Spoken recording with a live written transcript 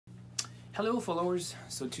Hello followers,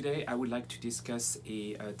 so today I would like to discuss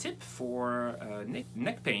a tip for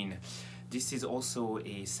neck pain. This is also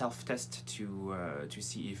a self-test to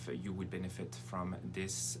see if you would benefit from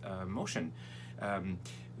this motion.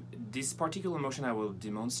 This particular motion I will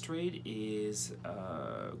demonstrate is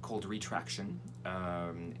called retraction,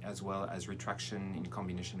 as well as retraction in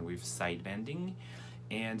combination with side bending.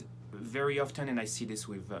 And very often, and I see this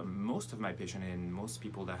with most of my patients and most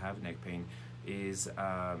people that have neck pain, is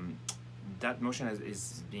that motion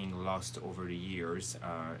is being lost over the years,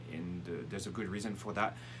 and there's a good reason for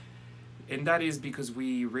that. And that is because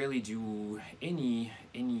we rarely do any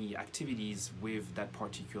activities with that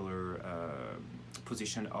particular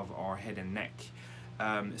position of our head and neck.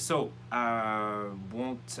 So I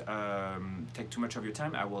won't take too much of your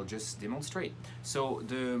time. I will just demonstrate. So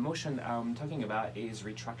the motion I'm talking about is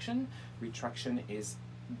retraction. Retraction is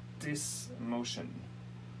this motion.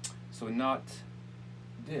 So not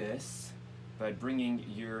this, but bringing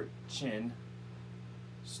your chin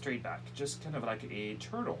straight back, just kind of like a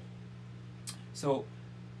turtle. So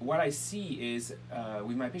what I see is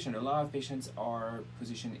with my patient, a lot of patients are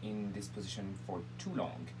positioned in this position for too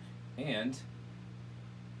long, and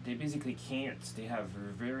they basically can't. They have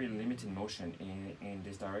very limited motion in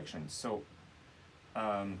this direction. So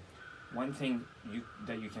one thing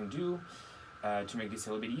that you can do to make this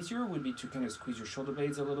a little bit easier would be to kind of squeeze your shoulder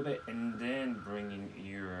blades a little bit and then bringing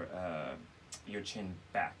your chin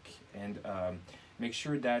back, and make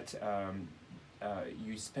sure that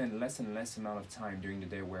you spend less and less amount of time during the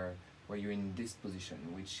day where you're in this position,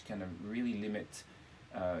 which kind of really limit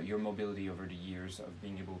your mobility over the years of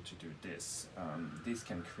being able to do this. This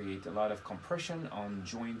can create a lot of compression on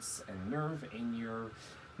joints and nerve in your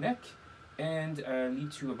neck, and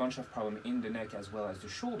lead to a bunch of problem in the neck as well as the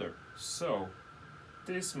shoulder. So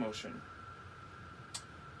this motion,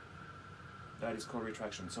 that is called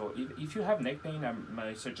retraction. So if you have neck pain,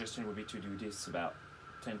 my suggestion would be to do this about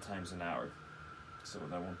 10 times an hour. So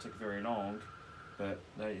that won't take very long, but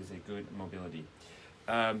that is a good mobility.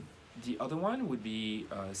 The other one would be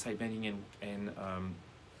side bending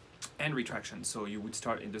and retraction. So you would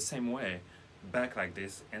start in the same way, back like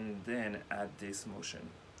this, and then add this motion.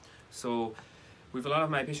 So with a lot of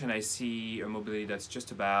my patients, I see a mobility that's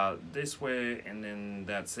just about this way, and then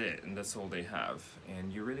that's it, and that's all they have.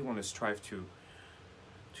 And you really want to strive to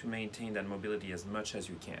maintain that mobility as much as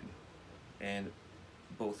you can, and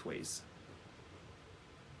both ways.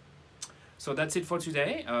 So that's it for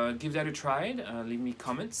today. Give that a try. Leave me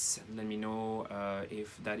comments. Let me know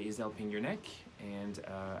if that is helping your neck, and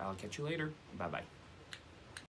I'll catch you later. Bye bye.